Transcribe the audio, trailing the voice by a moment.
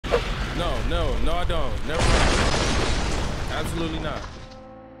No, I don't. Never mind. Absolutely not.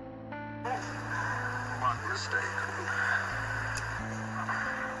 One mistake.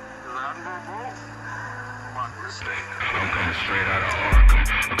 Admirable. One mistake. I'm coming straight out of Arkham,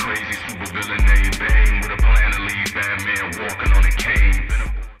 a crazy supervillain named Bane with a plan to leave Batman walking on a cane.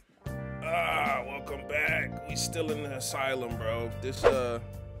 Welcome back. We still in the asylum, bro. This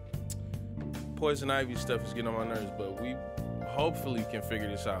poison ivy stuff is getting on my nerves, but we hopefully can figure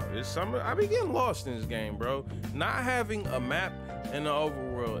this out. I be getting lost in this game, bro. Not having a map in the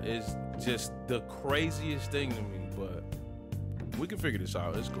overworld is just the craziest thing to me, but we can figure this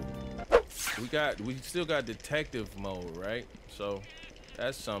out. It's cool. We still got detective mode, right? So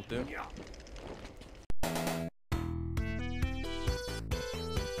that's something.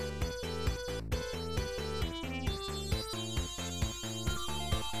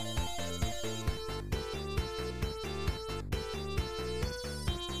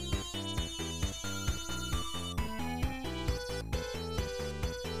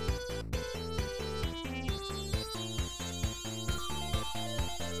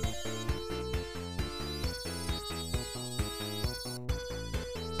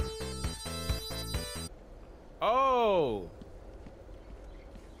 Oh,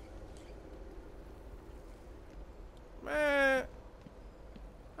 man,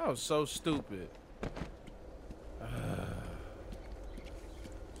 that was so stupid.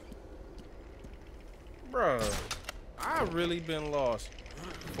 Bro, I really been lost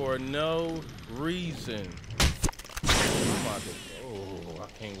for no reason. I'm about to, I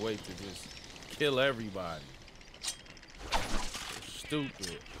can't wait to just kill everybody. So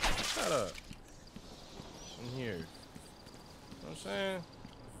stupid. Shut up. In here. You know what I'm saying?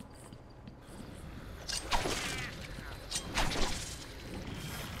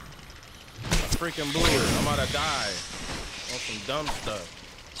 I freaking blew it. I'm about to die on some dumb stuff.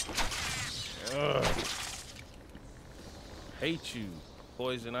 Ugh. Hate you,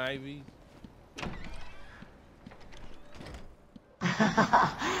 poison ivy.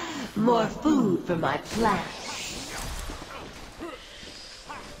 More food for my plant.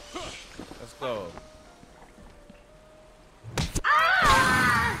 Let's go.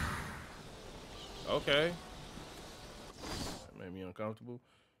 Okay. That made me uncomfortable.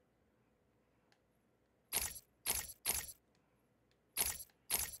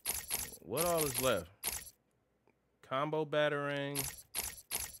 What all is left? Combo batarang.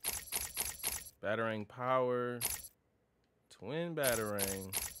 Batarang power. Twin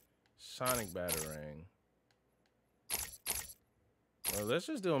batarang. Sonic batarang. Well, let's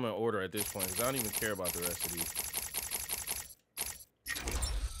just do them in order at this point, because I don't even care about the rest of these.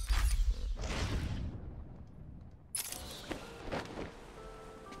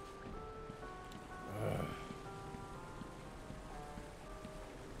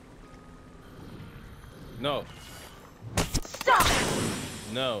 No. Stop!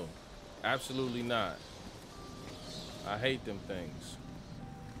 No. Absolutely not. I hate them things.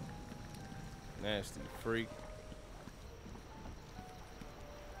 Nasty freak.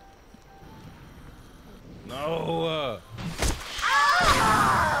 No.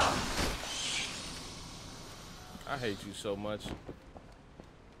 I hate you so much.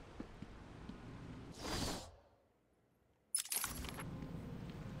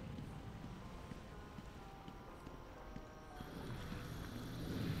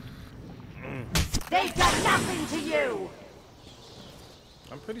 They've done nothing to you!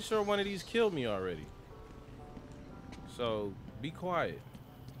 I'm pretty sure one of these killed me already. So, be quiet.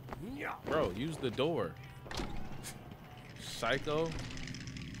 Bro, use the door. Psycho.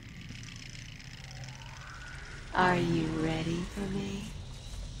 Are you ready for me?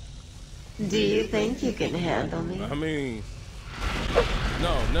 Do you think you can handle me? I mean,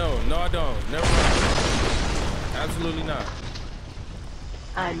 no, I don't. Never mind. Absolutely not.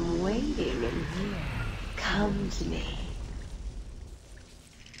 I'm waiting in here. Come to me.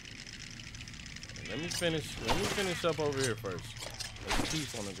 Let me finish up over here first. There's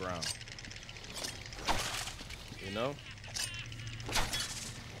teeth on the ground. You know?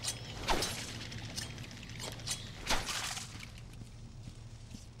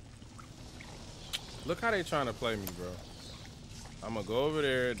 Look how they trying to play me, bro. I'm gonna go over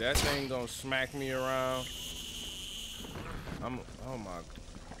there. That thing gonna smack me around. Oh my.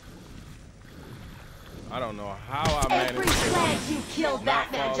 I don't know how I managed Every flag you killed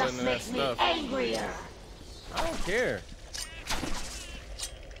not Batman fall just into that makes me stuff. angrier. I don't care.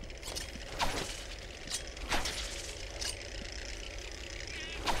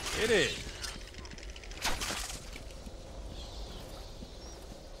 Hit it.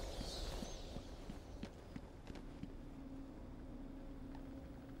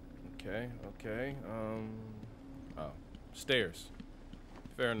 Okay, okay. Oh, stairs.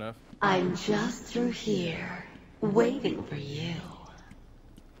 Fair enough. I'm just through here, waiting for you.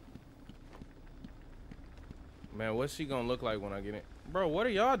 Man, what's she gonna look like when I get in? Bro, what are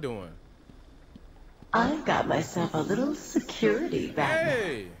y'all doing? I've got myself a little security back.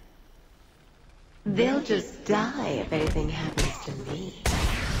 Hey! They'll just die if anything happens to me.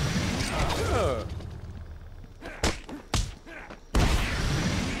 Yeah.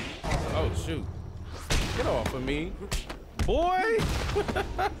 Oh, shoot. Get off of me. Boy!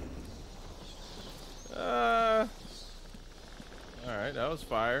 Alright, that was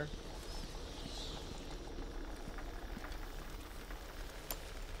fire.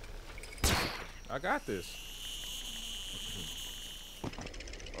 I got this.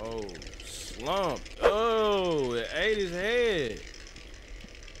 Oh, slump. Oh, it ate his head.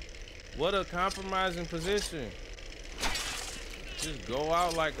 What a compromising position. Just go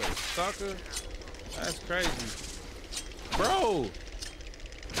out like a sucker. That's crazy. Bro.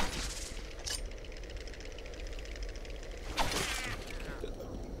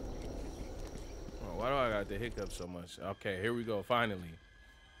 Oh, why do I got the hiccup so much? Okay, here we go, finally.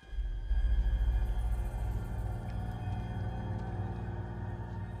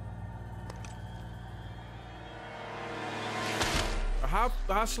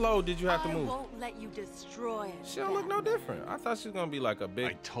 How slow did you have to move? I won't let you destroy it. She don't look no different. I thought she was gonna be like a big,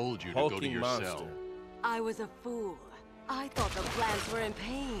 I told you to go to hulking your monster. cell. I was a fool. I thought the plants were in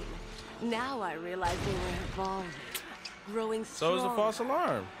pain. Now I realize they were evolving, growing So strong. it's a false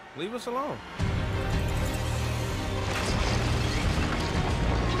alarm. Leave us alone.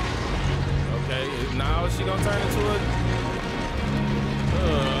 Okay, now is she gonna turn into a? And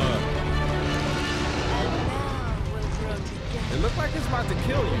now we'll grow together. It looked like it's about to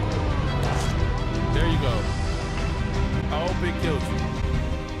kill you. There you go. I hope it killed you.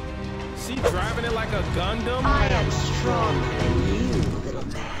 She driving it like a Gundam? I am stronger than you, little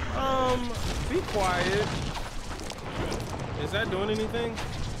man. Be quiet. Is that doing anything?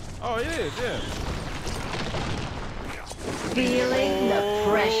 Oh, it is, yeah. Feeling the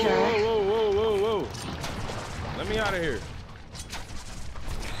pressure? Whoa, whoa, whoa, whoa, whoa. Let me out of here.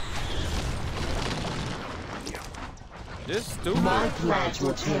 This stupid. My plans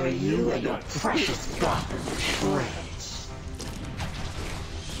will tear you and your precious Gotham to shreds.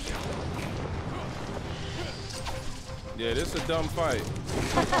 Yeah, this is a dumb fight.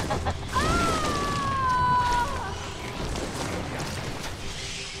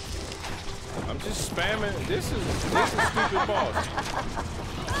 I'm just spamming. This is stupid boss.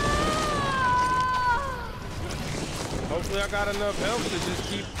 Hopefully I got enough health to just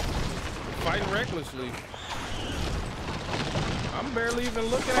keep fighting recklessly. I'm barely even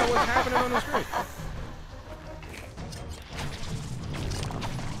looking at what's happening on the screen.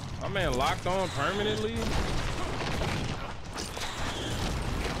 My man locked on permanently.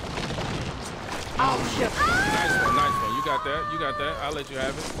 Nice one, nice one. You got that. You got that. I'll let you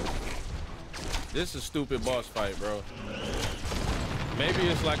have it. This is a stupid boss fight, bro. Maybe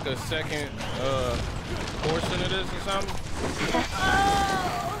it's like a second portion of this or something.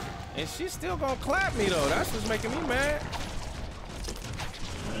 And she's still gonna clap me though. That's what's making me mad.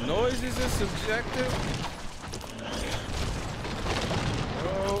 Noises is subjective.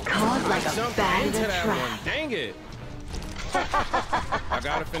 Oh, Caught like a jumped bat in into a that trap. one. Dang it. I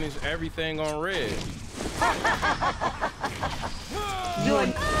gotta finish everything on red.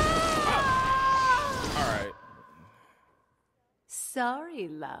 Alright. Sorry,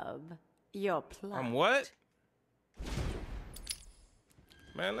 love. You're plucked. I'm what?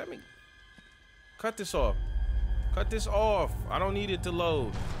 Man, let me cut this off. Cut this off. I don't need it to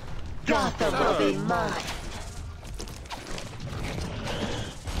load. Gotham will be mine.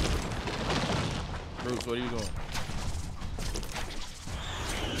 Bruce, what are you doing?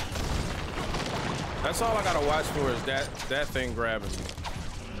 That's all I gotta watch for is that thing grabbing me.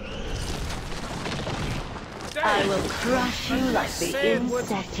 I will crush you like the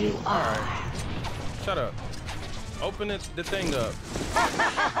insect you are. Alright. Shut up. Open the thing up.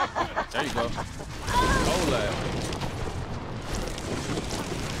 There you go. Hold that.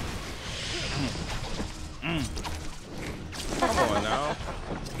 Come on now.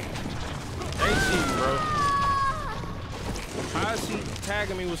 Ain't cheating, bro. How is she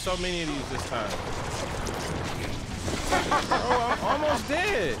tagging me with so many of these this time? Bro, I'm almost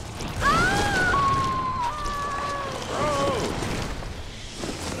dead. Bro.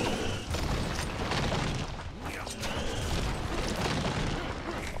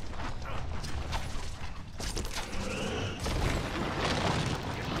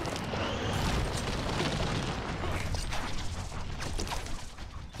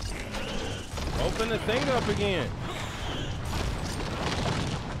 Open the thing up again.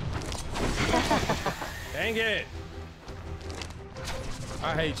 Dang it.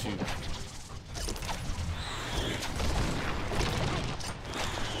 I hate you.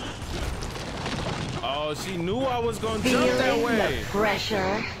 Oh, she knew I was gonna jump that way. The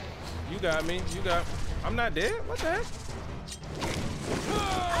pressure. You got me. You got. I'm not dead. What the heck?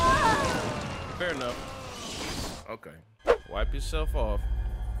 Fair enough. Okay. Wipe yourself off.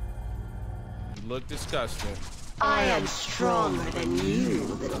 You look disgusting. I am stronger than you,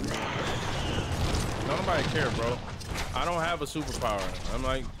 little man. Nobody care, bro. I don't have a superpower. I'm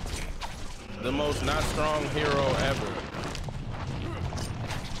like the most not strong hero ever.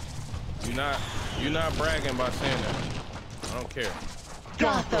 You're not bragging by saying that. I don't care.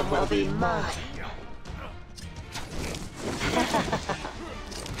 Gotham will be mine. Yeah,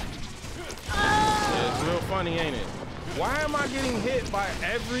 it's real funny, ain't it? Why am I getting hit by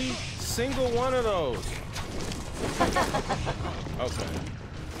every single one of those? Okay.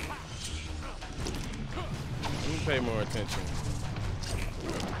 Let me pay more attention.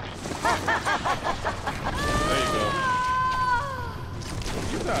 There you go.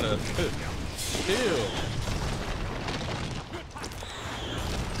 You gotta chill.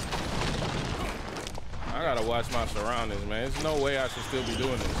 I gotta watch my surroundings, man. There's no way I should still be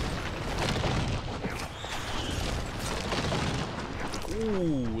doing this.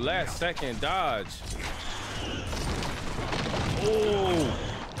 Ooh, last second dodge. Ooh.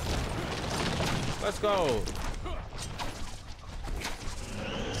 Let's go.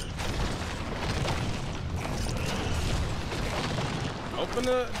 Open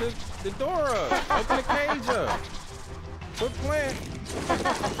the door up. Open the cage up. Quit playing.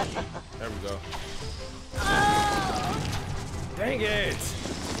 There we go. Dang it.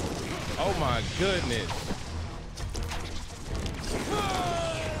 Oh my goodness.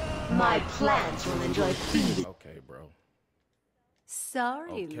 My plants will enjoy feeding. Okay, bro.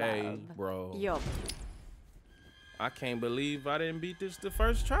 Sorry, Okay, love. bro. You're I can't believe I didn't beat this the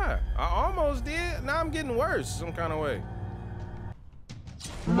first try. I almost did. Now I'm getting worse some kind of way.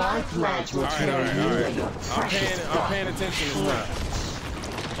 My plants will turn you and your precious I'm paying attention this time.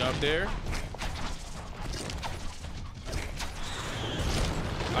 Jump there.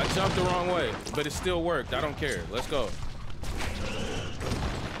 I jumped the wrong way, but it still worked. I don't care. Let's go.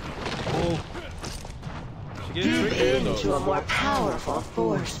 Oh. Give in to a more powerful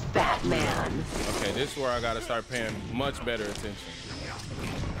force, Batman. Okay, this is where I gotta start paying much better attention.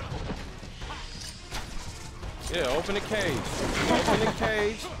 Yeah, open the cage. Open the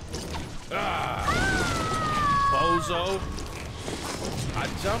cage. Ah! Bozo. I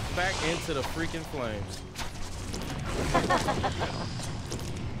jumped back into the freaking flames.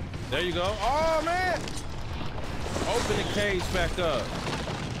 There you go. Oh, man. Open the cage back up.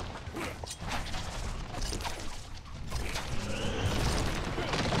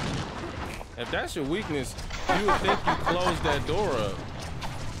 If that's your weakness, you would think you closed that door up.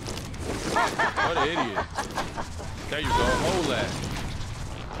 What an idiot. There you go. Hold that.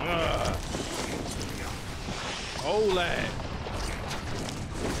 Hold that.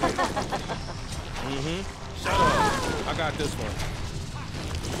 Shut up. I got this one.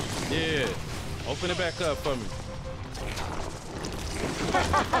 Yeah. Open it back up for me.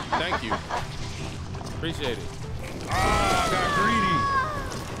 Thank you. Appreciate it. Ah, I got greedy.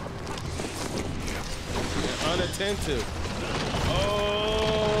 Unattentive.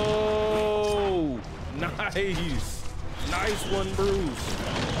 Oh, nice. Nice one, Bruce.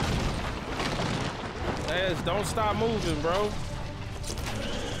 Yes, don't stop moving, bro.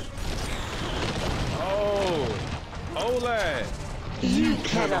 Oh, hold that. You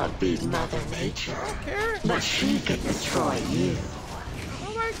cannot beat Mother Nature, Care? but she can destroy you. I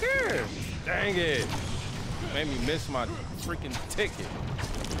don't care. Dang it. Made me miss my freaking ticket.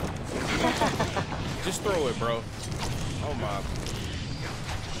 Just throw it, bro. Oh my.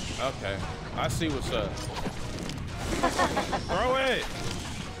 Okay. I see what's up. Throw it.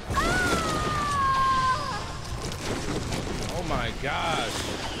 Oh my gosh.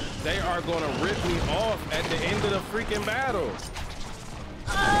 They are gonna rip me off at the end of the freaking battle.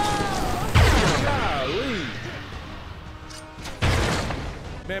 Golly.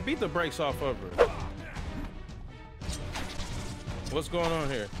 Man, beat the brakes off of her. What's going on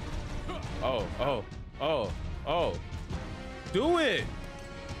here? Oh, oh, oh, oh. Do it!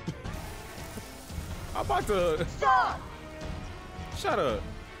 I'm about to... Stop! Shut up.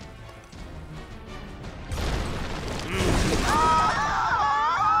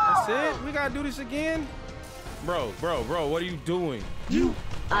 That's it? We gotta do this again? Bro, what are you doing?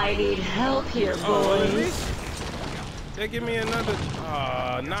 I need help here, Oh, at boys. least they give me another...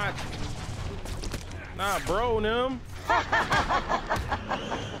 not... Nah, bro, them.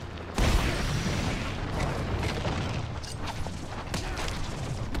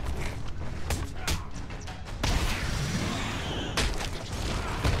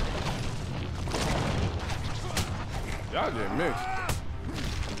 Y'all get mixed.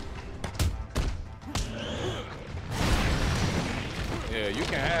 Yeah, you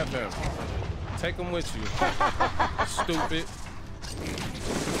can have him. Take him with you. Stupid.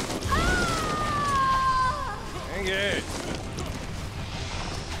 Dang it.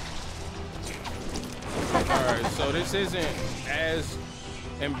 Alright, so this isn't as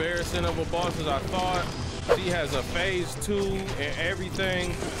embarrassing of a boss as I thought. She has a phase 2 and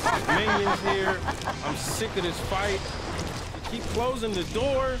everything. Minions here. I'm sick of this fight. Keep closing the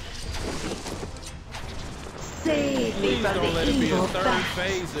door. Save me Please from don't the let it be a evil third bat.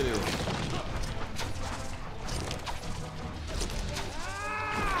 phase of this.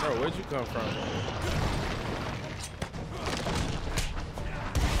 Bro, where'd you come from?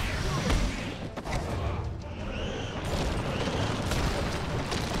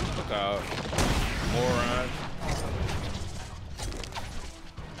 Look out. Moron.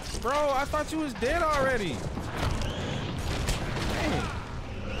 Bro, I thought you was dead already. Dang.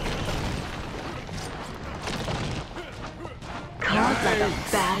 Caught like a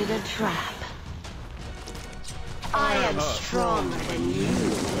bat in a trap. I am stronger than you,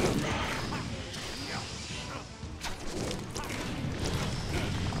 little man.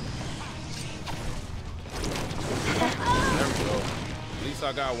 There we go. At least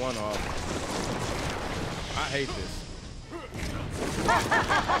I got one off. I hate this.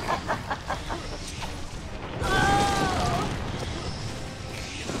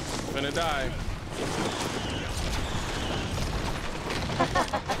 Finna die.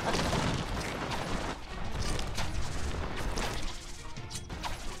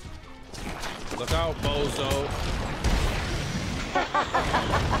 Look out, bozo.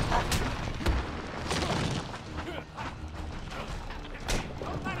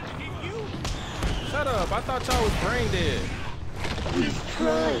 Shut up. I thought y'all was brain dead. He's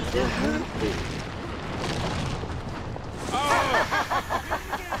trying to hurt me. Oh!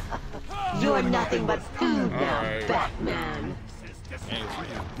 You're nothing but food now, Alright. Batman. Dang,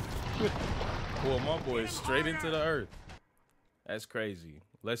 she pulled my boy straight into the earth. That's crazy.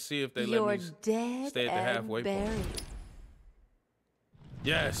 Let's see if they You're let me dead stay at the and halfway buried. point.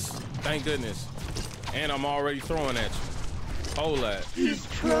 Yes, thank goodness. And I'm already throwing at you. Hold that. He's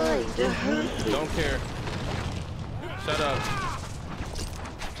trying to hurt me. Don't care. Shut up.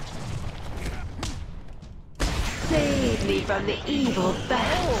 Save me from the evil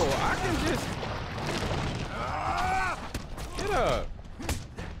bat. Oh, I can just... Get up.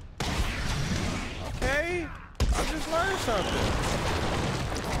 Okay. I just learned something.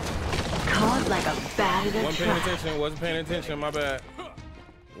 Caught like a bat in a Wasn't paying trap. attention, wasn't paying attention, my bad.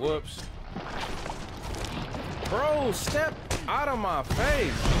 Whoops. Bro, step out of my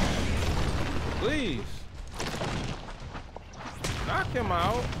face. Please. Knock him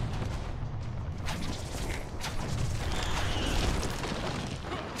out.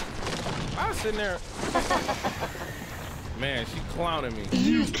 I was sitting there. Man, she clowning me.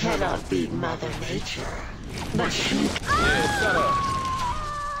 You cannot beat Mother Nature, but she... Yeah, shut up.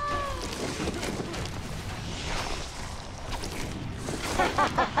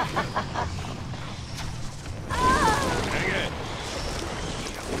 Dang it.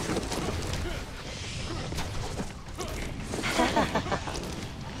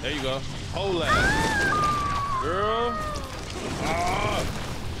 There you go. Hold that. Girl. Ah.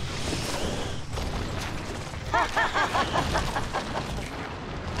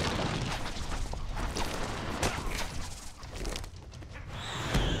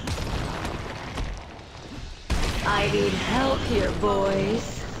 I need help here,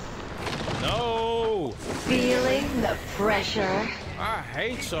 boys. No. Feeling the pressure? I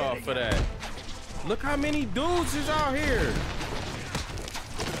hate y'all for that. Look how many dudes is out here.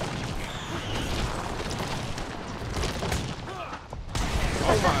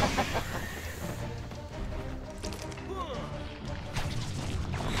 Oh my.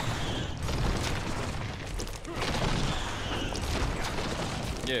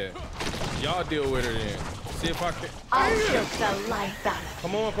 Yeah. Y'all deal with her then. See if I can. I'll choke the life out of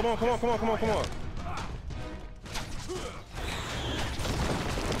Come on, come on, come on, come on, come on, come on.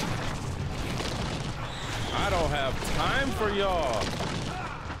 I don't have time for y'all.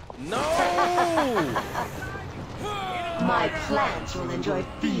 No! my plants will enjoy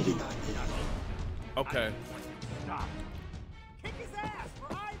feeding on you. Okay.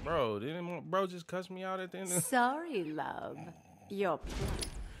 Bro, didn't bro just cuss me out at the end of Sorry, love. Your plan.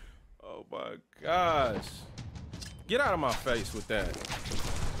 Oh my gosh. Get out of my face with that.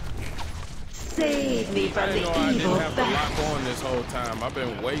 Save me from I the didn't know I evil didn't have to bats. lock on this whole time. I've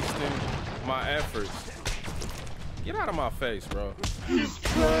been wasting my efforts. Get out of my face, bro. He's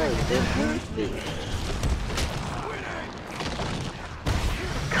trying to hurt me.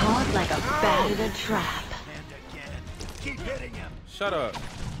 Caught like a bat in a trap. Keep hitting him. Shut up.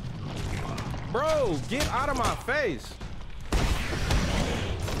 Bro, get out of my face.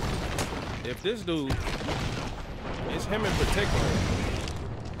 If this dude, it's him in particular.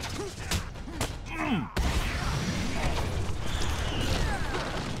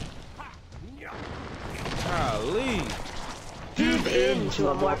 Golly. Give in to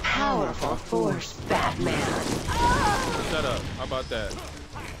a more powerful force, Batman. Shut up. How about that?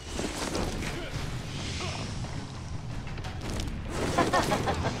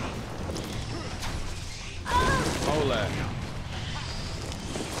 Hold that.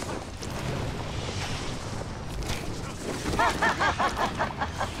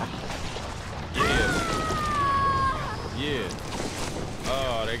 Yeah.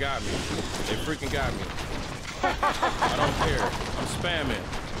 Oh, they got me. They freaking got me. I don't care. I'm spamming.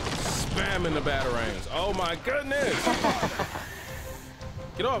 Spamming the batarangs. Oh my goodness.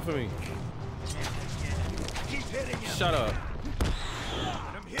 Get off of me. Keep hitting him. Shut up.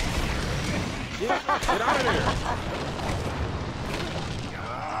 I'm hitting him. Get out of there.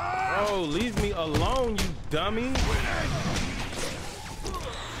 Bro, leave me alone, you dummy.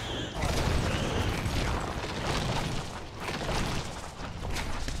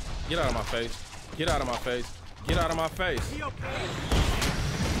 Get out of my face. Get out of my face. Get out of my face.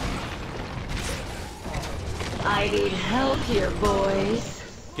 I need help here, boys.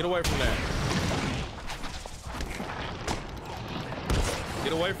 Get away from that.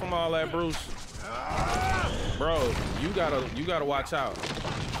 Get away from all that, Bruce. Bro, you gotta watch out.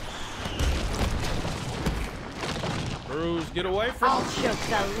 Bruce, get away from I'll choke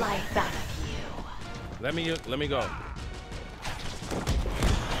the life out of you. Let me go.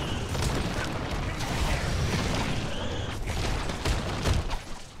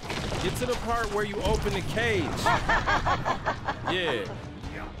 Get to the part where you open the cage. Yeah.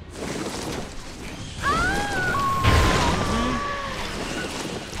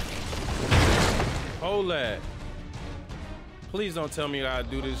 Hold that. Please don't tell me I gotta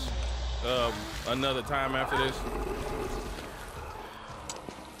do this another time after this.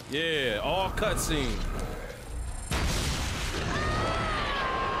 Yeah, all cutscene.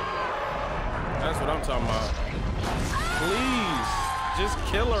 That's what I'm talking about. Please, just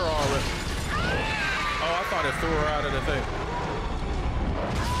kill her already. Oh, I thought it threw her out of the thing.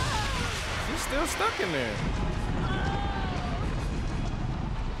 She's still stuck in there.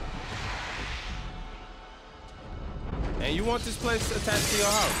 And you want this place attached to your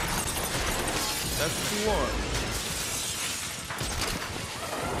house. That's what you want.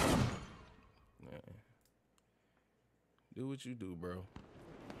 Do what you do, bro.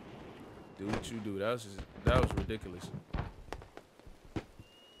 Do what you do. That was ridiculous.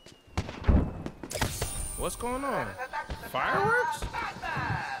 What's going on? Fireworks? No,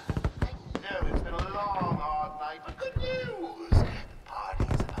 it's been a long, hard night, but good news. The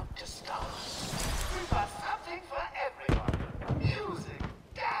party's about to start. We've got something for everyone. Music,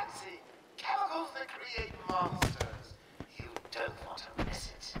 dancing, chemicals that create monsters. You don't want to miss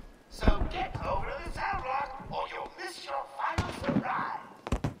it. So get over to the sound block or you'll miss your final surprise.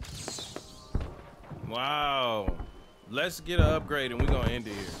 Wow. Let's get an upgrade and we're gonna end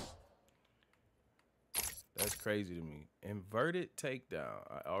it here. That's crazy to me. Inverted takedown.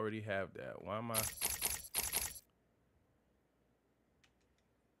 I already have that. Why am I?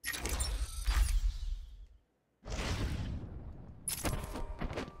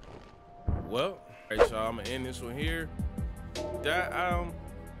 Well, all right, y'all. I'm gonna end this one here. That I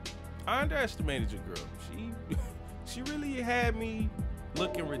underestimated your girl. She really had me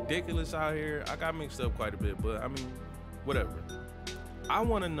looking ridiculous out here. I got mixed up quite a bit, but I mean, whatever. I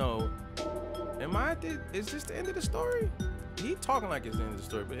want to know. Is this the end of the story? He talking like it's the end of the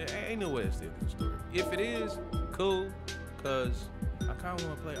story, but it ain't no way it's the end of the story. If it is, cool, cause I kind of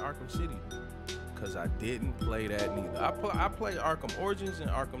want to play Arkham City, cause I didn't play that neither. I played Arkham Origins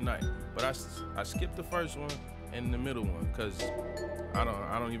and Arkham Knight, but I skipped the first one and the middle one, cause I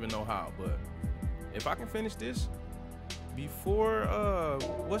don't even know how. But if I can finish this before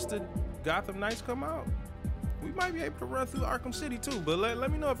what's the Gotham Knights come out, we might be able to run through Arkham City too. But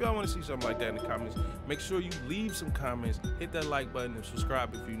let me know if y'all want to see something like that in the comments. Make sure you leave some comments, hit that like button, and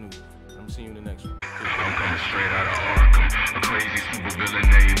subscribe if you're new. I'm seeing you in the next one. I'm coming straight out of Arkham, a crazy supervillain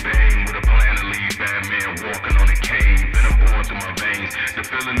named Bane with a plan to leave Batman walking on a cane. Been aboard flowing through my veins. The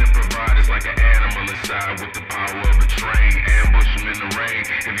feeling it provides is like an animal inside with the power of a train. Ambush him in the rain.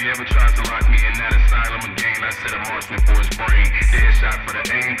 If he ever tries to lock me in that asylum again, I set a marksman for his brain. Dead shot for the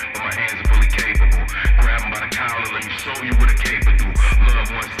aim, but my hands are fully capable. Grab him by the collar, let me show you what a caper do.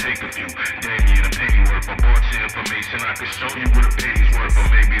 Loved ones take a few, damn you in a penny worth. I bought you information, I could show you what a penny's worth. Or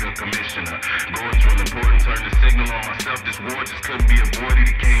maybe the commissioner. Gold's real important, turn the signal on myself. This war just couldn't be avoided,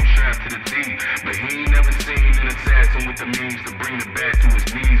 he came strapped to the T. But he ain't never seen an assassin with the means to bring the bat to his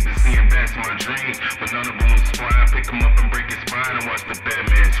knees. Been seeing bats in my dreams, but none of them was flying. Pick him up and break his spine and watch the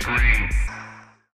Batman scream.